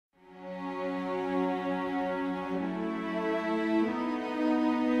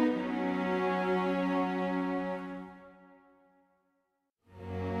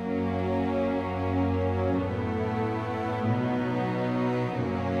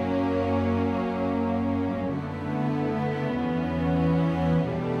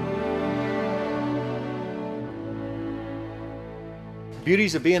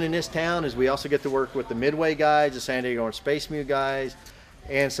Beauties of being in this town is we also get to work with the Midway guys, the San Diego and Space Muse guys,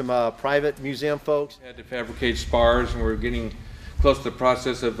 and some private museum folks. We had to fabricate spars, and we're getting close to the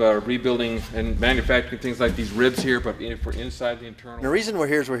process of rebuilding and manufacturing things like these ribs here, but for inside the internal. And the reason we're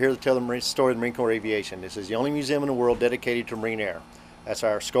here is we're here to tell the story of the Marine Corps Aviation. This is the only museum in the world dedicated to Marine Air. That's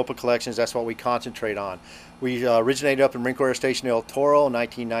our scope of collections. That's what we concentrate on. We originated up in Marine Corps Air Station El Toro in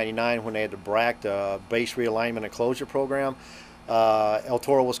 1999 when they had the BRAC, the Base Realignment and Closure Program. El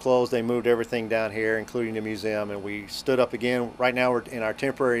Toro was closed. They moved everything down here, including the museum, and we stood up again. Right now we're in our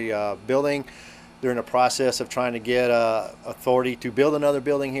temporary building. They're in the process of trying to get authority to build another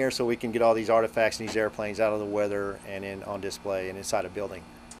building here so we can get all these artifacts and these airplanes out of the weather and on display and inside a building.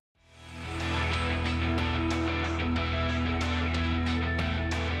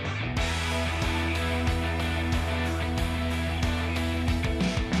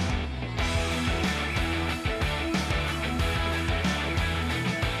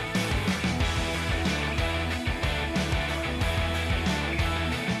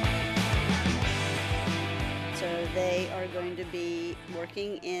 They are going to be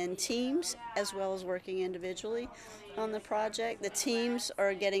working in teams as well as working individually on the project. The teams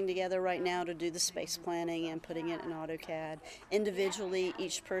are getting together right now to do the space planning and putting it in AutoCAD. Individually,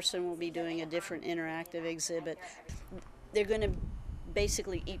 each person will be doing a different interactive exhibit. They're going to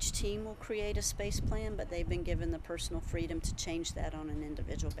basically, each team will create a space plan, but they've been given the personal freedom to change that on an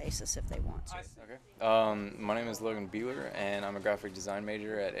individual basis if they want to. Okay. My name is Logan Beeler, and I'm a graphic design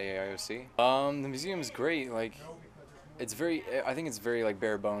major at AIOC. The museum is great. Like, I think it's very like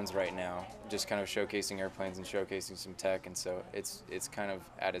bare bones right now, just kind of showcasing airplanes and showcasing some tech, and so it's kind of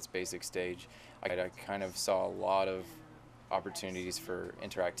at its basic stage. I kind of saw a lot of opportunities for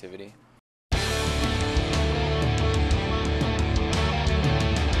interactivity.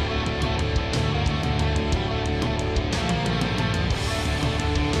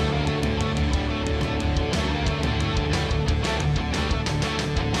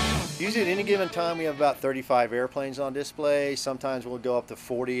 Usually at any given time we have about 35 airplanes on display. Sometimes we'll go up to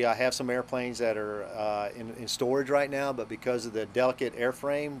 40. I have some airplanes that are in storage right now, but because of the delicate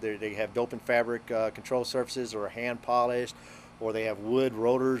airframe, they have doping fabric control surfaces or hand polished, or they have wood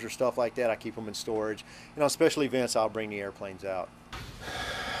rotors or stuff like that. I keep them in storage. And on special events, I'll bring the airplanes out.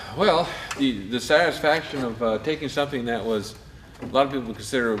 Well, the satisfaction of taking something that was a lot of people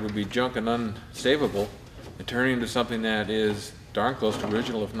consider would be junk and unsavable and turning into something that is darn close to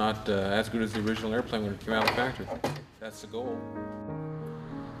original, if not as good as the original airplane when it came out of the factory. That's the goal.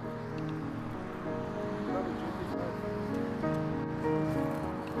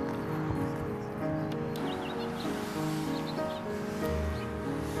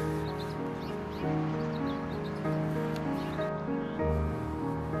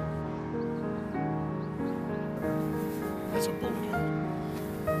 That's a bullet hole.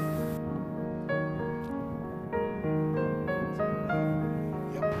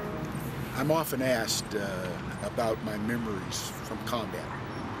 I'm often asked about my memories from combat.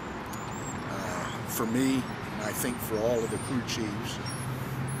 For me, and I think for all of the crew chiefs,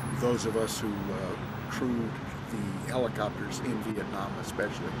 those of us who crewed the helicopters in Vietnam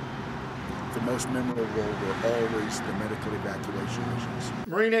especially, the most memorable were always the medical evacuation missions.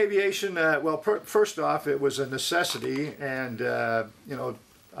 Marine aviation, well, first off, it was a necessity, and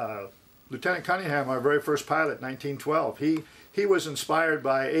Lieutenant Cunningham, our very first pilot, 1912, he was inspired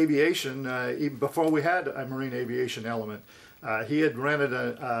by aviation even before we had a marine aviation element. He had rented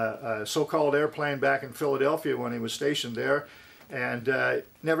a so-called airplane back in Philadelphia when he was stationed there, and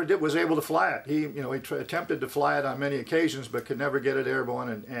never was able to fly it. He attempted to fly it on many occasions, but could never get it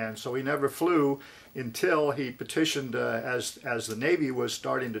airborne, and so he never flew until he petitioned, as the Navy was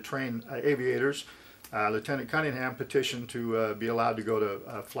starting to train aviators. Lieutenant Cunningham petitioned to be allowed to go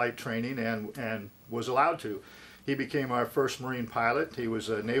to flight training, and was allowed to. He became our first Marine pilot. He was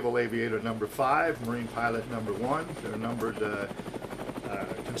a Naval Aviator number 5, Marine Pilot number 1. They're numbered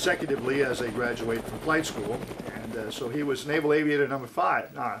consecutively as they graduate from flight school. And so he was Naval Aviator number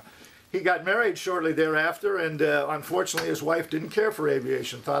 5. He got married shortly thereafter, and unfortunately his wife didn't care for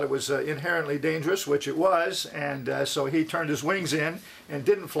aviation, thought it was inherently dangerous, which it was, and so he turned his wings in and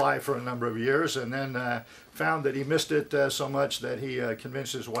didn't fly for a number of years, and then found that he missed it so much that he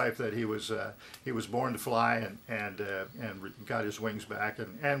convinced his wife that he was born to fly, and got his wings back,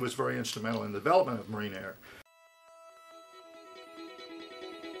 and was very instrumental in the development of Marine Air.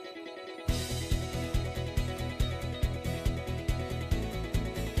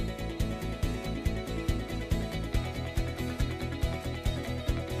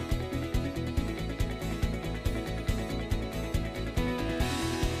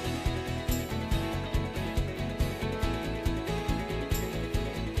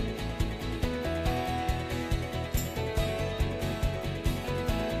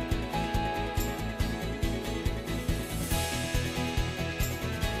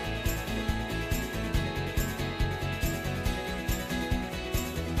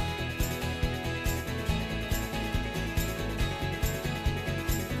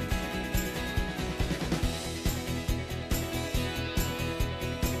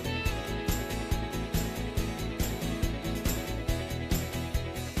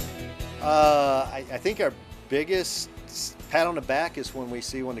 I think our biggest pat on the back is when we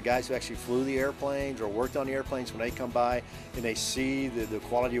see when the guys who actually flew the airplanes or worked on the airplanes, when they come by and they see the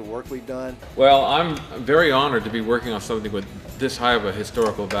quality of work we've done. Well, I'm very honored to be working on something with this high of a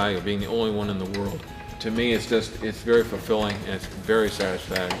historical value, being the only one in the world. To me, it's very fulfilling, and it's very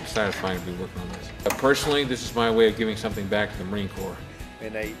satisfying to be working on this. Personally, this is my way of giving something back to the Marine Corps.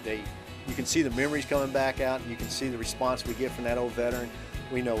 And you can see the memories coming back out, and you can see the response we get from that old veteran.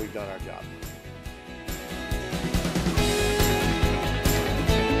 We know we've done our job.